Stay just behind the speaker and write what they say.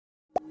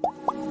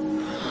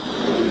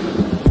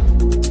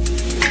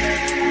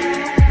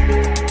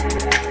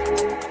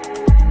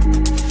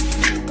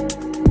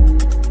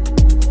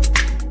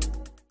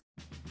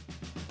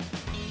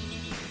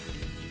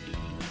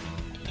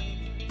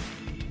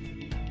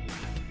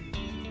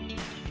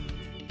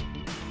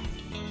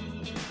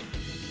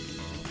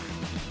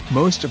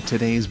Most of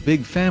today's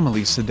big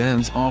family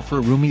sedans offer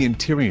roomy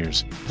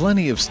interiors,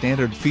 plenty of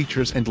standard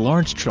features and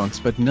large trunks,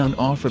 but none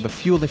offer the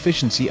fuel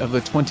efficiency of the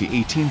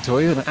 2018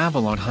 Toyota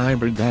Avalon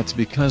Hybrid. That's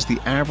because the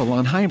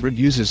Avalon Hybrid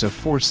uses a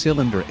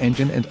 4-cylinder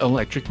engine and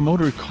electric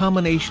motor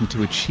combination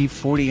to achieve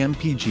 40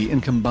 mpg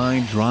in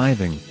combined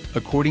driving.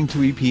 According to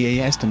EPA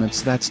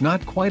estimates, that's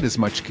not quite as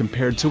much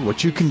compared to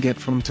what you can get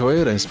from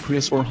Toyota's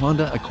Prius or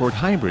Honda Accord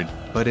Hybrid,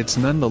 but it's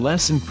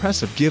nonetheless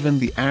impressive given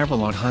the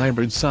Avalon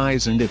Hybrid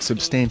size and its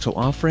substantial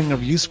offering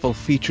of useful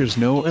features.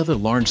 No other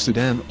large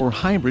sedan or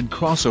hybrid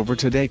crossover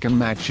today can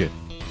match it.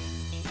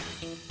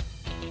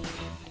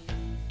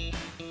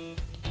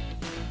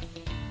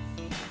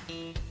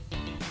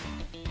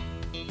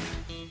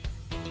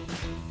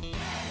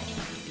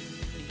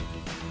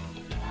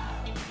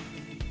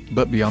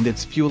 But beyond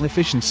its fuel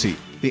efficiency,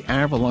 the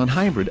Avalon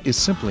Hybrid is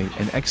simply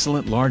an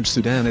excellent large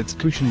sedan. Its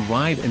cushioned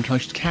ride and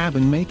hushed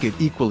cabin make it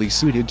equally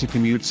suited to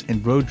commutes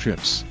and road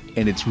trips,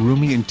 and its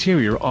roomy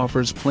interior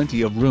offers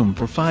plenty of room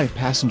for 5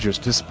 passengers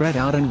to spread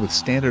out, and with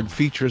standard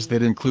features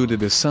that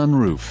included a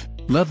sunroof,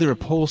 leather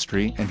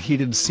upholstery and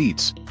heated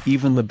seats.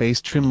 Even the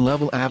base trim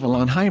level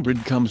Avalon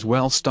Hybrid comes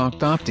well stocked.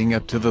 Opting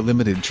up to the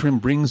limited trim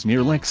brings near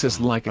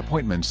Lexus-like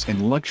appointments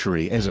and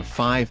luxury as a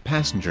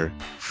 5-passenger,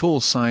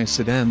 full-size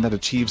sedan that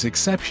achieves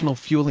exceptional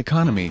fuel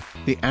economy.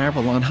 The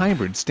Avalon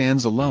Hybrid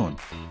stands alone.